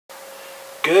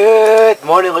Good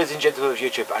morning, ladies and gentlemen of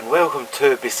YouTube, and welcome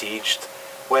to Besieged,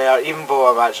 where even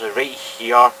though I'm actually right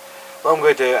here, what I'm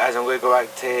going to do is I'm going to go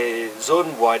back to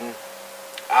Zone 1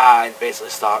 and basically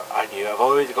start anew. I've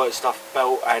already got stuff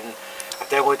built and I've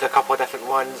downloaded a couple of different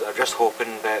ones. I'm just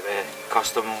hoping that the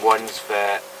custom ones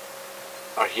that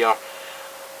are here,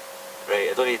 right,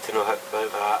 I don't need to know about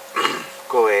that,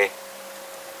 go away.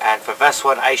 And for this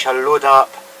one I shall load up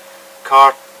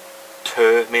car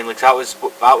 2 mainly, because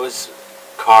that was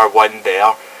car 1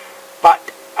 there, but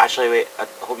actually wait, I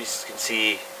hope you can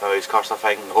see his cursor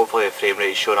thing, hopefully the frame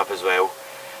rate is showing up as well.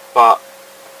 But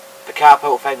the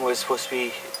catapult thing was supposed to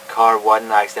be car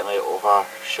 1, I accidentally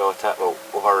overshot it, well,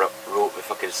 overwrote the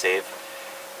fucking save.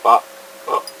 But,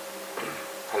 oh,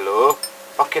 hello,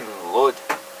 fucking load,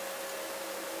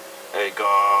 there we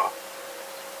go,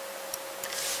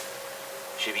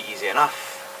 should be easy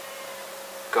enough,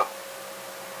 go,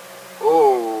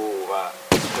 oh, that.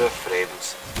 2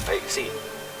 frames. Right, see.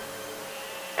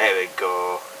 There we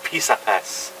go. Piece of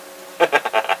piss.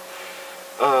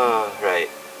 Oh, right.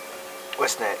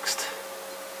 What's next?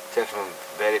 Definitely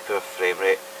very poor frame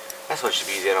rate. This one should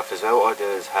be easy enough as well. All I do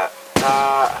is hit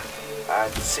that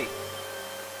and see.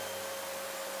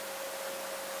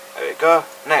 There we go.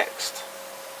 Next.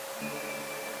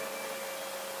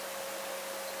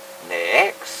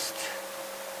 Next.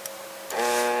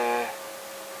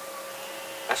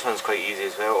 This one's quite easy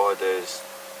as well. All I do is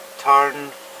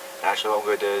turn. Actually what I'm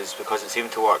going to do is, because it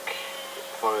seemed to work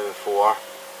for me before,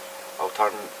 I'll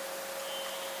turn,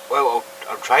 well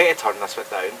I'll try to turn this bit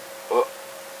down. Oh,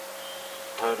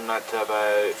 turn that to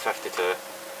about 52.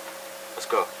 Let's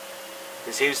go.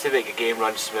 It seems to make the game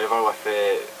run smoother with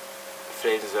the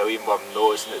frames as well, even though I'm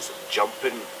noticing it's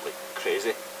jumping like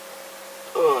crazy.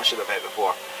 Oh, I should have bet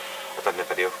before I've done the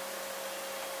video.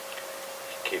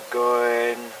 Keep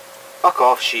going. Fuck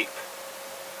off, sheep.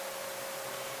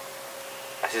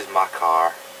 This is my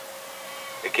car,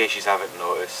 in case you haven't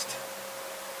noticed.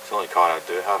 It's the only car I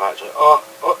do have actually. Oh,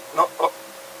 no, oh.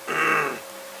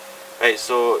 Right,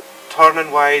 so turning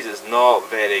wise is not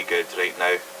very good right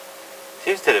now.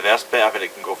 Seems to reverse better when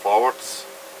it can go forwards.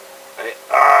 Right,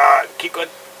 keep going.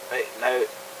 Right, now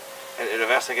into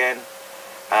reverse again.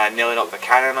 And nearly knocked the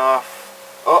cannon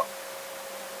off. Oh,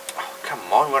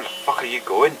 come on, where the fuck are you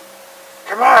going?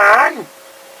 Come on!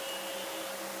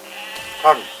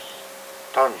 Turn.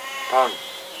 Turn. Turn.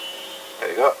 There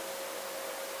we go.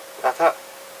 Is that it?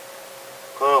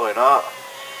 Clearly not.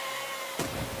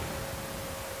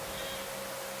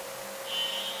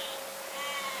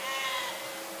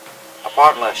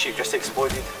 Apparently a sheep just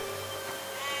exploded.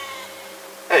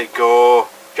 There you go.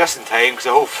 Just in time, because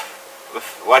the whole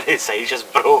one of the sides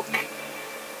just broke.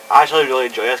 I actually really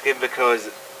enjoy this game because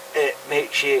it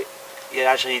makes you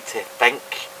actually need to think.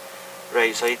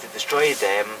 Right, so I need to destroy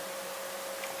them,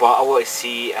 but I want to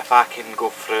see if I can go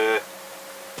through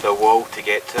the wall to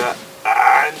get to it.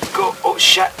 And go, oh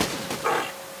shit!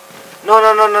 No,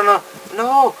 no, no, no, no,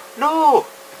 no, no!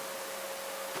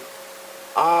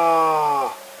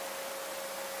 Oh,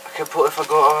 I completely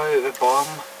forgot about the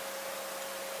bomb.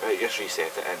 Right, just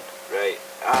reset it in. Right,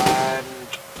 and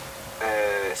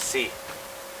C.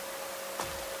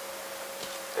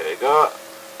 There we go.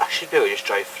 I should be able to just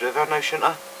drive through there now, shouldn't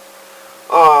I?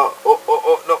 Oh,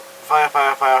 no. Fire,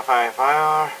 fire, fire, fire,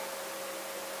 fire.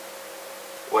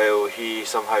 Well, he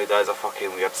somehow does a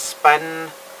fucking weird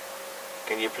spin.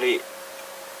 Can you please...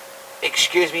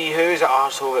 Excuse me, who's the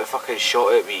arsehole that fucking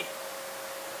shot at me?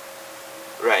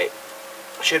 Right.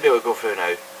 I should be able to go through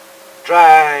now.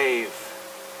 Drive!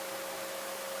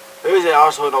 Who's the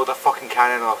arsehole who knocked the fucking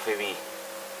cannon off of me?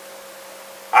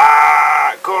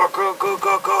 Ah! Go, go, go,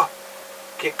 go, go!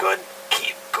 Keep going,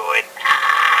 keep going.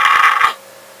 Ah!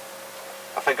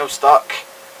 I think I'm stuck.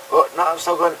 Oh, no, I'm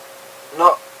still going.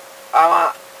 No,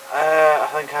 I'm at,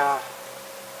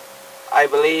 I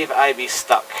believe I be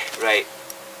stuck. Right,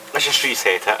 let's just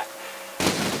reset it.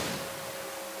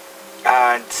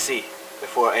 And see,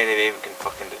 before any of them can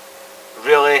fucking do it.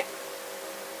 Really?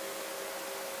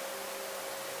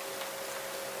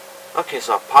 Okay,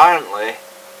 so apparently,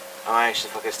 I managed to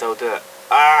fucking still do it.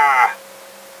 Ah!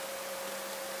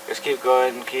 Just keep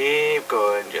going,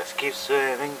 just keep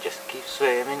swimming, just keep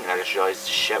swimming. And I just realised,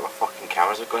 shit, my fucking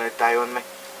cameras are going to die on me.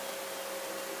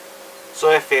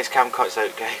 So if face cam cuts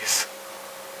out, guys,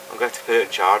 I'm going to have to put it in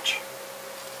charge.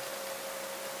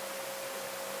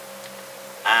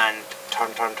 And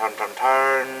turn, turn, turn, turn,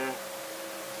 turn.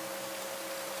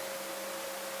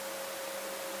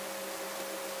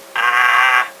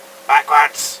 Ah!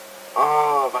 Backwards!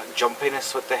 Oh, that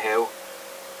jumpiness, what the hell?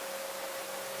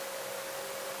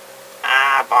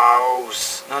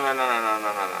 Balls! No.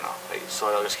 Right,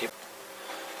 sorry, I'll just keep...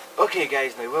 Okay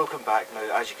guys, now welcome back.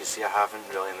 Now as you can see I haven't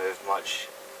really moved much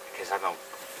because I'm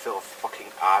full of fucking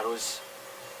arrows.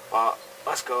 But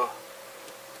let's go.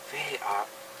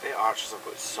 The archers have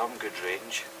got some good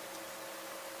range.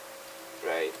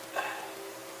 Right.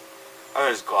 I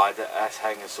was glad that this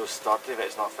thing is so sturdy that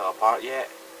it's not fell apart yet.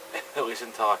 At least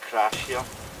until I crash here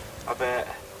a bit.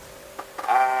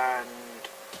 And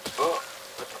oh,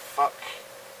 what the fuck?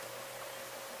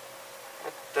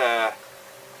 What the?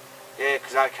 Yeah,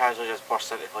 because that casually just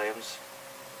burst into flames.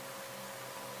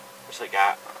 Just like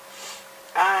that.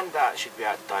 And that should be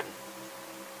that done.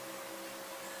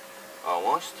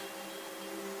 Almost.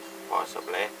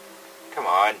 Possibly. Come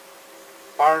on.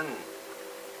 Burn.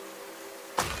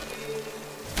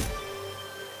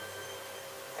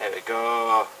 There we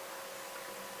go.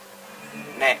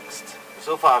 Next.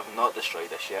 So far I've not destroyed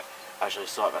this yet. I actually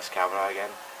sorted this camera again.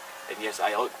 And yes,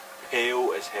 I look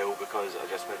pale as hell because I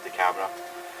just moved the camera.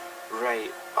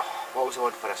 Right. Oh, what was the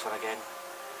one for this one again?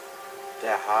 Did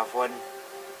I have one?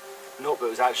 Nope, it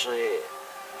was actually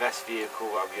this vehicle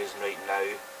that I'm using right now.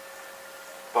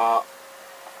 But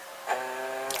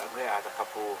I'm going to add a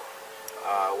couple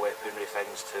weaponry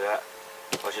things to it,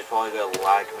 which is probably going to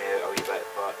lag me out a wee bit,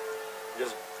 but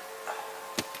just,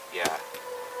 yeah.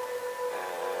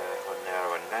 One there,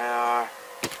 one there.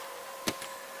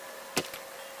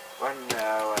 One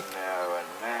there, one there,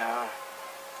 one there.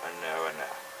 One there, one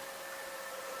there.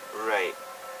 Right.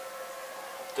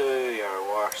 Do your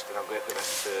worst, and I'm going to put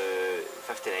this to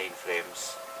 59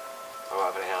 frames, or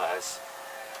whatever the hell it is.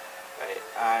 Right,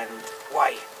 and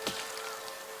why?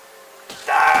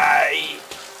 Die!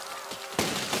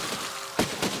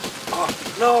 Oh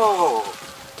no!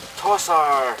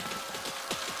 Tosser!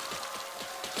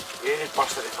 You just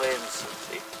burst into flames.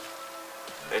 See?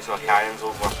 Right, so my cannons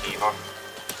won't work either.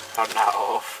 Turn that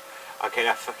off. I kind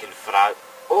of fucking frag.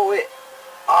 Oh wait!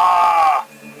 Ah!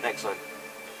 Next one.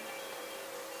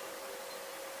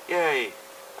 Yay!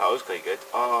 That was quite good.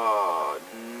 Oh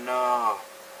no!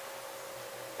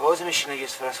 What was the machine I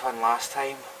used for this one last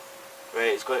time?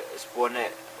 Right, it's one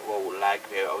that will lag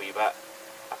me out a wee bit,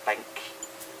 I think.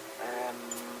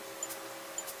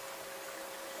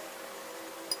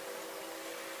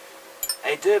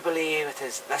 I do believe it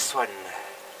is this one,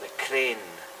 the crane.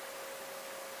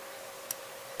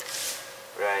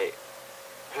 Right,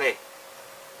 play.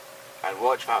 And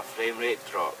watch that frame rate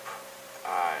drop.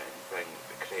 And bring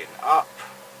the crane up.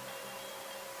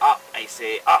 Up, I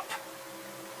say up.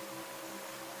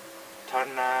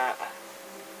 Turn that.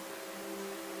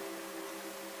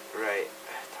 Right,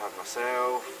 turn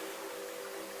myself.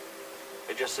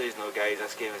 And just so you know guys,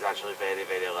 this game is actually very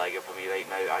laggy for me right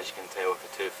now, as you can tell with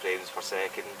the 2 frames per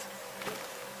second.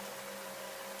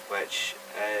 Which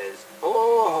is...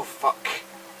 oh fuck!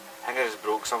 I think I just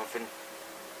broke something.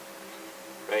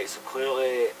 Right, so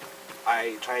clearly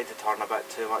I tried to turn a bit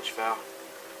too much there.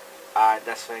 And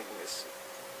this thing is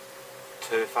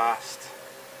too fast.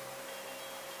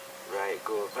 Right,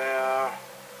 go there.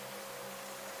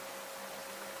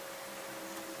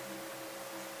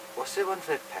 What's the one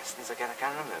for the pistons again? I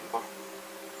can't remember.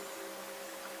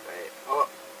 Right, oh,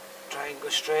 try and go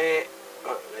straight.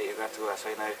 Oh, right, you've got to go this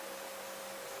way now.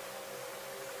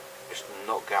 Just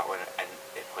knock that one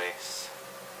into place.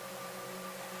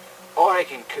 Or I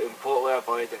can completely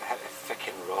avoid and hit the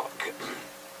fucking rock.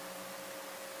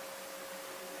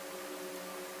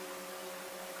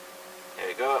 There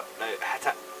we go, now hit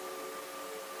it.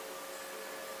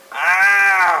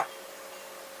 Ah!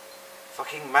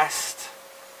 Fucking missed.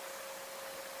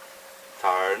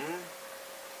 Turn.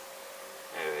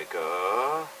 There we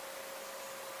go.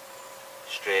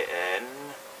 Straight in.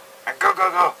 And go,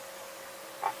 go, go!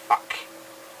 Ah, fuck.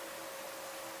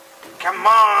 Come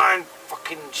on!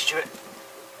 Fucking stupid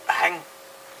thing.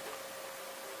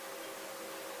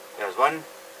 There's one.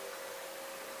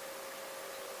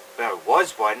 There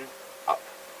was one. Up.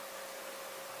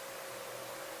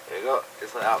 There we go.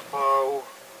 Just like that fall.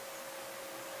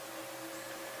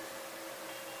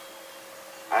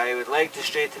 I would like to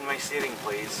straighten my steering,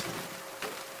 please.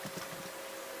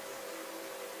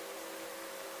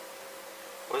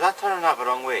 Was that turning that the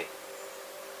wrong way?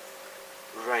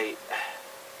 Right.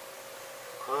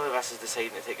 Clearly this is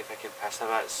deciding to take a fucking piss a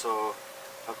bit, so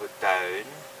I'll go down.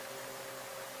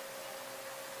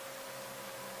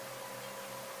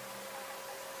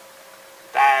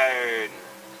 Down.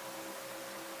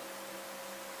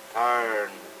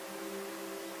 Turn.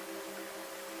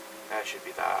 That should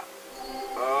be that.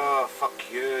 Oh,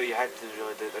 fuck you. You had to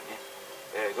really do it, didn't you?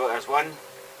 There we go. There's one.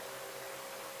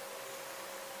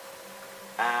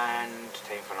 And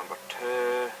time for number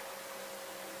 2.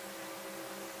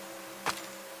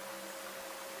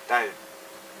 Down.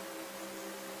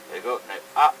 There we go, now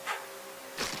up.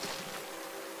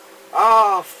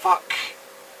 Oh, fuck.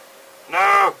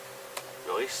 No!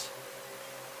 Release.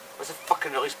 What's the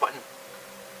fucking release button?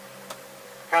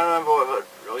 Can't remember what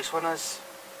the release one is.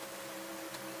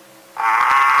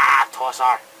 Ah,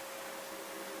 tosser.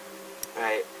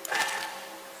 Right.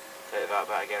 Take that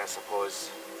bit again, I suppose.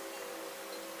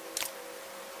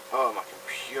 Oh, my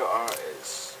computer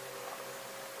is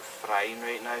frying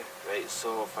right now. Right,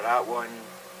 so for that one,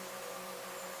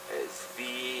 it's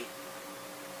V,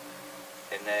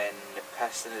 and then the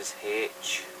piston is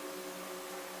H.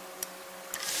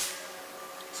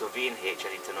 So V and H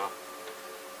I need to know.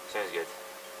 Sounds good.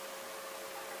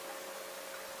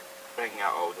 Bring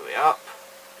that all the way up.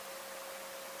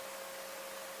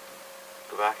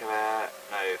 Go back a bit.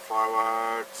 Now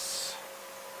forwards.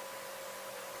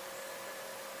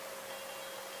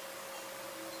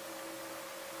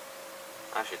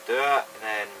 I should do it, and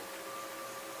then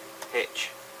H.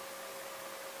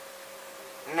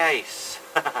 Nice!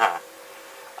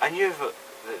 I knew that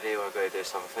they were going to do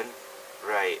something.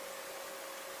 Right.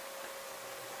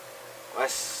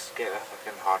 Let's get the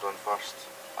fucking hard one first.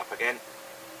 Up again.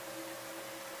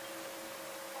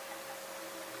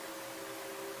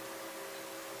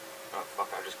 Oh fuck,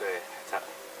 I'm just going to hit it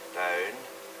down.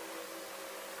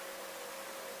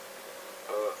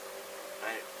 Oh,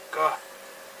 right, go.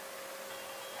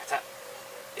 Hit it.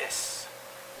 Yes.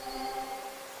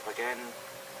 Up again.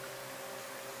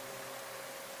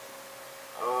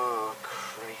 Oh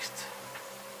Christ.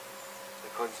 The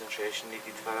concentration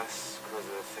needed for this because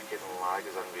the freaking lag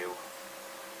is unreal.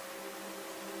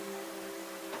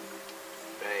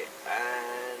 Right,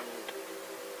 and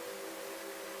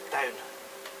down.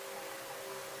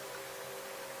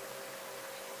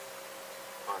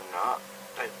 Or not.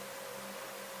 Down.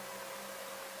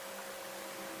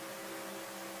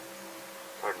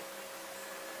 Turn.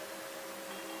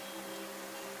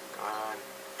 Come on.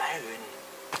 Down.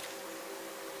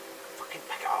 Fucking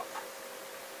pick it up.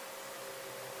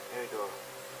 There we go.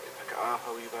 Pick it up a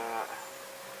wee bit.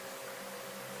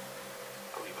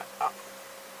 A wee bit up.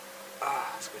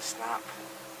 Ah, it's going to snap.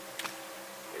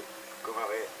 Wait, go that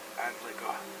way and let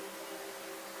go.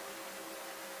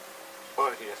 Oh,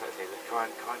 I can just like say, come on,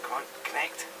 come on, come on,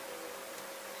 connect!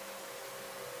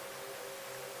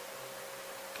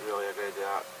 Really, I'm going to do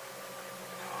that.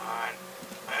 Come on.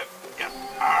 Get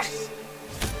arse!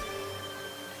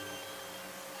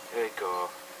 There we go.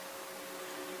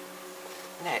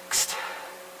 Next.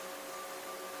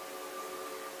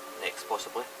 Next,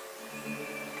 possibly.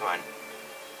 Come on.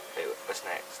 Right, what's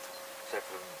next? Except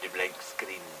for the blank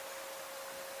screen.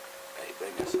 Right,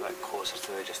 bring this a bit closer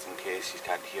to it just in case you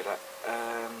can't hear it.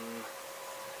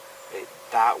 Right,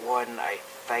 that one I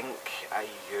think I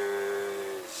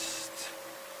used...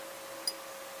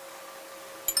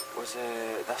 Was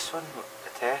it this one?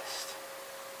 The test?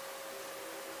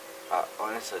 I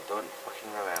honestly don't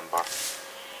fucking remember.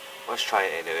 Let's try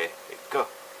it anyway. Right, go!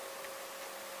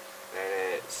 Then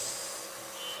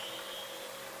it's...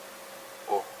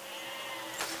 Oh.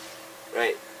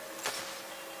 Right.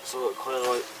 So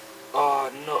clearly...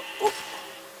 Oh no! Oh.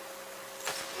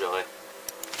 Really?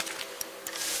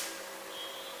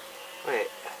 Wait.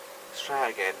 Let's try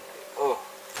it again. Oh.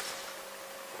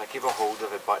 If I keep a hold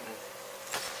of the button.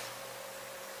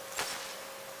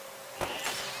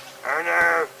 Oh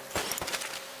no!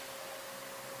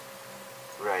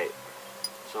 Right.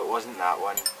 So it wasn't that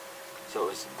one. So it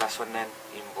was this one then,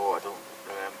 even though I don't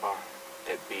remember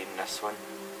it being this one.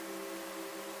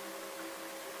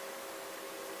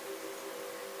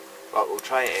 But we'll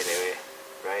try it anyway.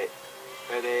 Right.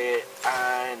 Ready,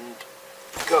 and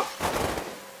go!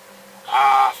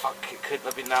 Ah, fuck, it couldn't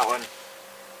have been that one.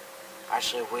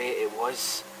 Actually, wait, it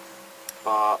was.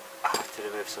 But I have to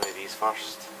remove some of these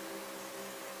first.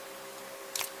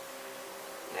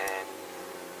 Then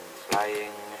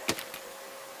flying.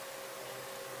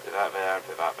 Put that there,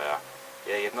 put that there.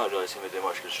 Yeah, you've not really seen me do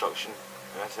much construction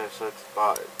in this episode,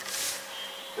 but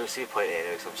you'll see plenty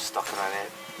anyway because I'm stuck on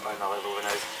it on a level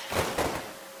now.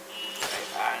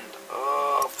 Right, and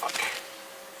oh fuck.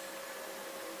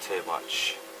 Too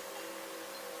much.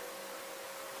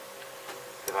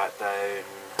 Put that down.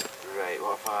 Right,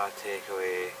 what if I take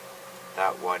away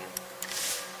that one?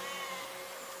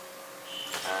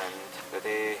 And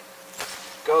ready.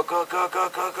 Go, go, go, go,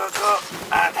 go, go, go!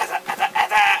 And hit it, hit it,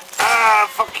 hit it! Ah,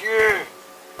 fuck you!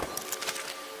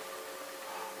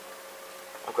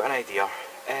 I've got an idea.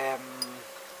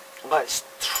 Let's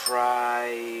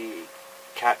try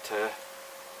Cat 2.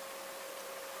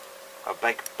 A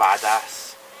big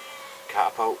badass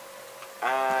catapult.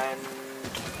 And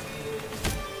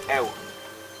L.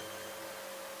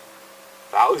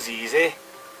 That was easy.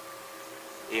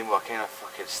 even though I kind of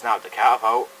fucking snapped the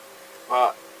catapult.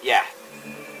 But yeah,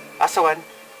 that's a win.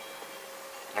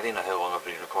 I don't know how long I've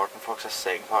been recording for, because this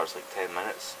second part is like 10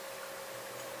 minutes.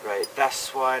 Right,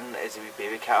 this one is a wee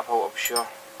baby catapult, I'm sure.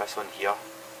 This one here,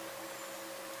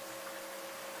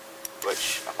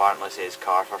 which apparently says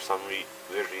car for some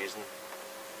weird reason.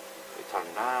 We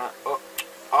turn that.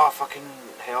 Oh fucking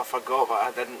hell, I forgot, but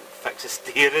I didn't fix the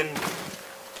steering.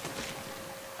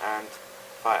 And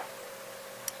fire.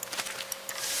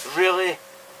 Really?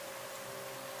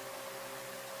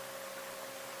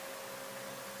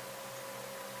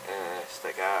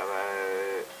 Stick that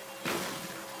about.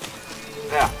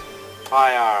 There.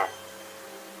 Fire.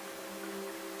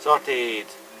 Sorted.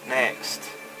 Next.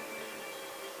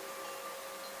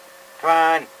 Come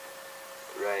on.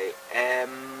 Right.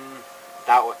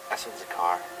 That one. This one's a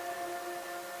car.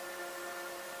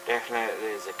 Definitely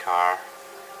is a car.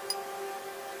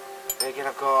 Again,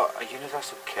 I've got a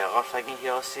universal killer thingy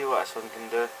here. Let's see what this one can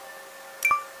do.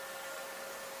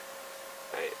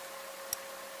 Right.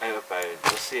 Out of bounds.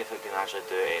 Let's see if it can actually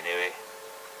do it anyway.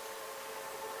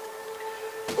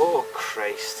 Oh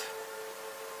Christ.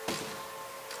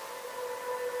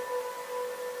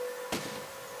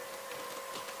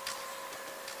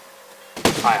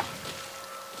 Fire.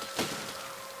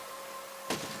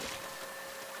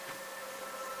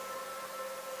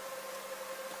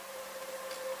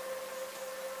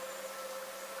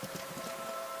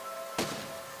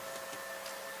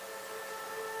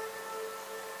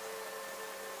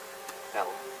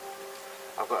 Hell,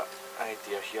 I've got an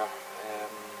idea here.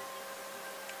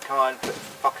 Come on, put the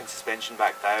fucking suspension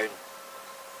back down.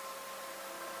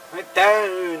 Put it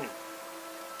down!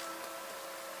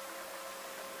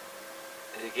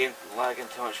 Is the game lagging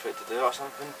too much for it to do or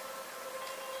something?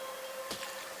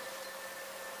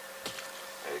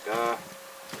 There we go.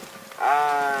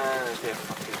 And it's getting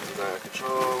fucking out of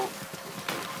control.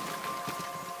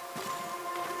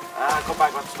 Go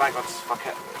backwards, fuck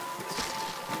it.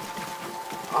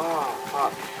 Oh,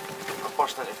 fuck. I'm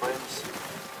bursting into flames.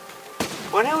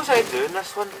 When else was I doing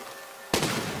this one?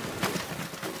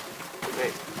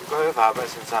 Right, go out of that bit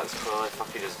since that's probably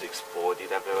fucking just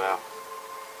exploded everywhere.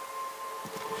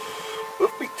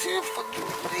 With me 2 fucking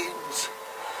frames.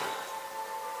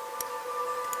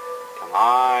 Come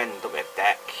on, don't be a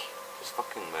dick. Just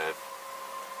fucking move.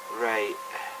 Right.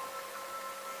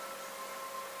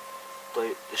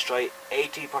 Destroy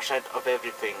 80% of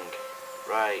everything.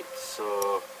 Right,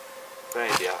 so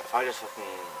good idea. If I just fucking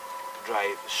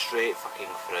drive straight fucking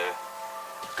through.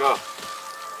 Go!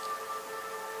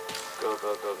 Go,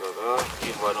 go, go, go, go.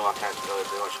 Even though I know I can't really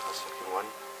do much of this fucking one.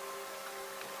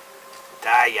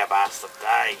 Die, you bastard,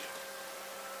 die!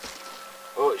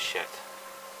 Oh shit.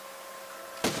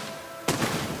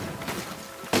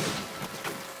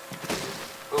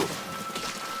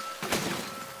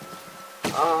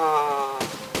 Oh.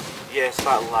 Yes,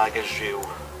 that lag is real.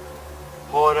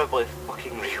 Horribly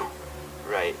fucking real.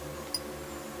 Right.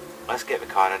 Let's get the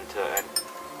car into it.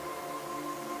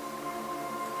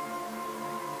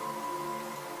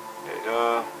 There we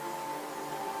go.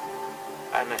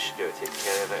 And I should be able to take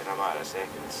care of it in a matter of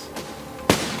seconds.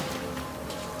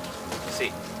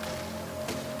 See.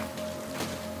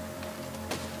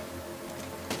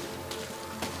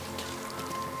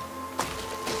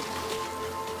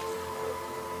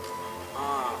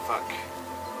 Oh, fuck.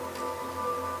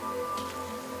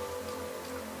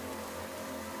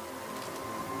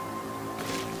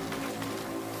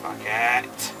 Fuck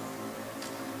it.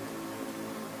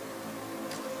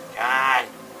 God.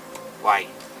 Why?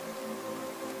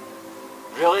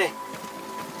 Really?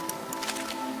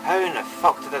 How in the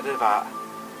fuck did I do that?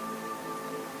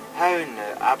 How in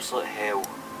the absolute hell?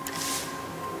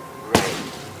 Right.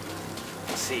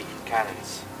 Let's see.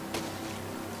 Cannons.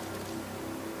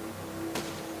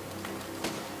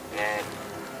 Then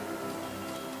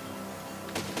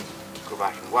go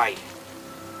back and why?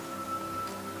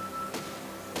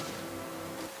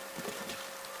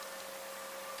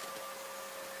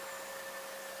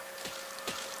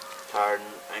 Turn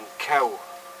and kill.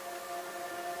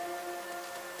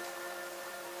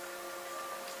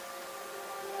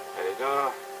 There we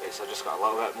go. Okay, so I just got a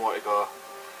little bit more to go.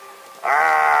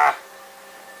 Ah!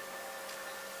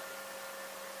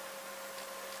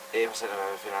 80% of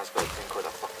everything has got to include a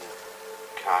fucking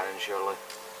cannon, surely.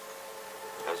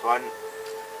 There's one.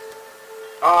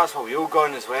 Oh, that's my wheel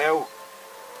gone as well.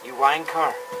 You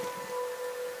wanker. I'm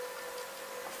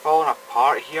falling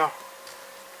apart here.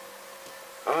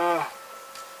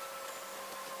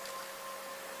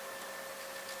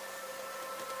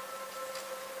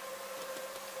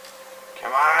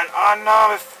 Come on! Oh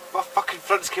no! My fucking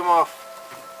fronts came off!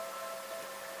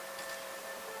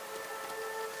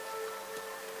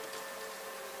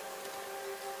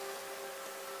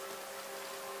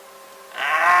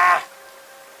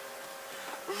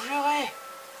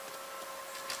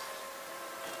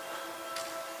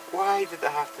 Why did I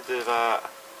have to do that?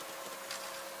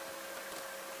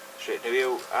 Straighten the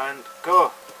wheel and go!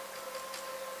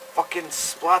 Fucking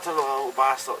splatter the little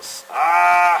bastards!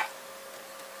 Ah!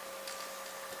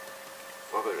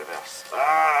 What about reverse?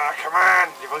 Ah, come on!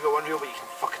 You've only got one wheel, but you can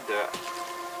fucking do it.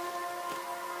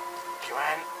 Come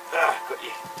on! Ah, got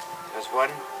you. There's one.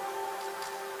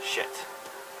 Shit.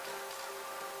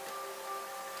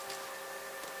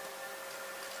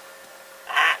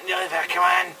 Ah, nearly there, come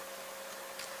on!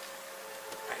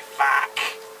 Right, fuck!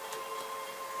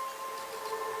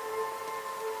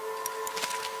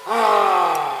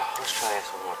 Ah, let's try this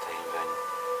one more time then.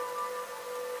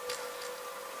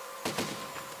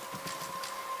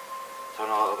 Turn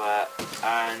a little bit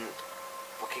and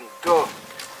fucking go!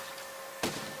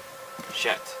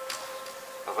 Shit.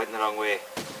 I went the wrong way.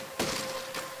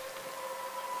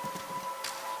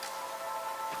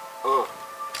 Oh.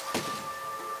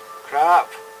 Crap.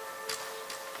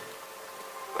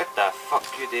 What the fuck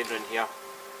are you doing in here?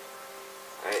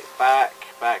 Right, back.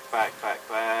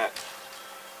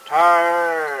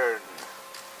 Turn!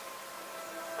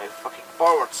 Right, fucking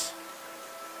forwards.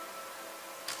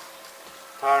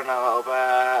 Turn a little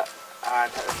bit.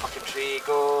 And hit the fucking tree.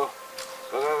 Go.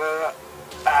 Go.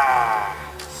 Ah!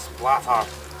 Splatter.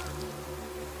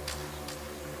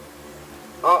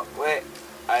 Oh, wait.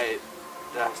 Do I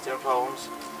have steering problems?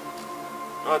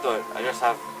 No, I don't. I just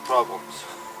have problems.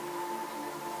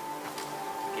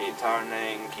 Keep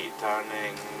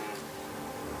turning.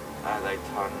 As I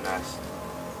turn this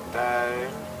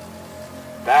down.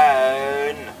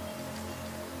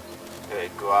 There we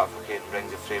go, that fucking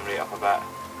brings the frame rate up a bit.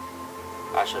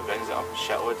 Actually brings it up a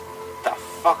shitload. What the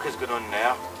fuck is going on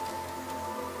there?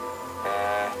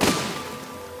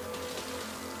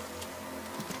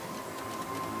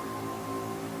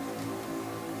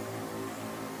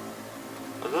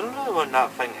 I don't really want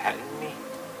that thing hitting me.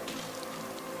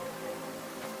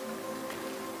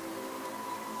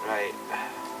 Right.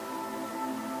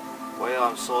 Well,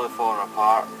 I'm slowly falling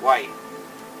apart. Why?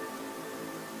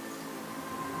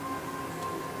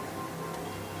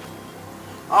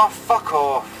 Oh, fuck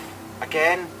off.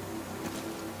 Again?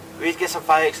 We need to get some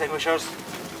fire extinguishers.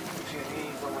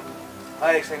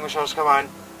 Fire extinguishers, come on.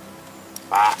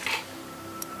 Back.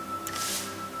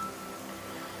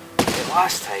 Like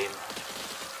last time.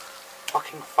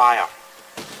 Fucking fire.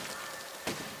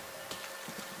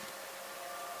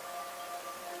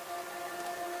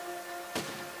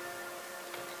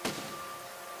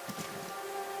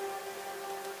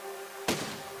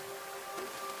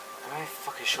 How many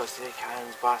fucking shots did they carry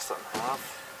this bastard have?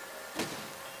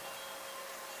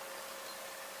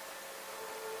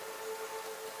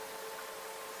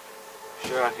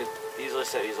 Sure, I could easily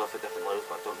set these off at different levels,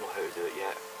 but I don't know how to do it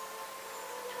yet.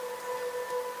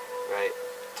 Right,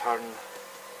 turn.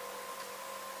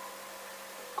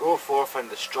 Go forth and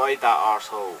destroy that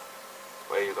arsehole.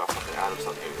 Where you got a fucking arrow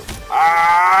stuck in you.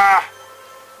 Ah!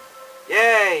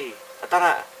 Yay! I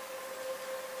done it!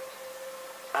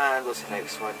 And what's the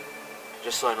next one?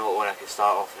 Just so I know when I can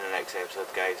start off in the next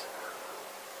episode, guys.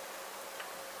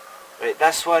 Right,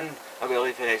 this one I'm going to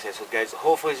leave for the next episode, guys.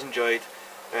 Hopefully you enjoyed.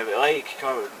 Remember to like,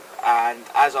 comment, and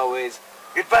as always,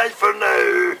 goodbye for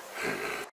now!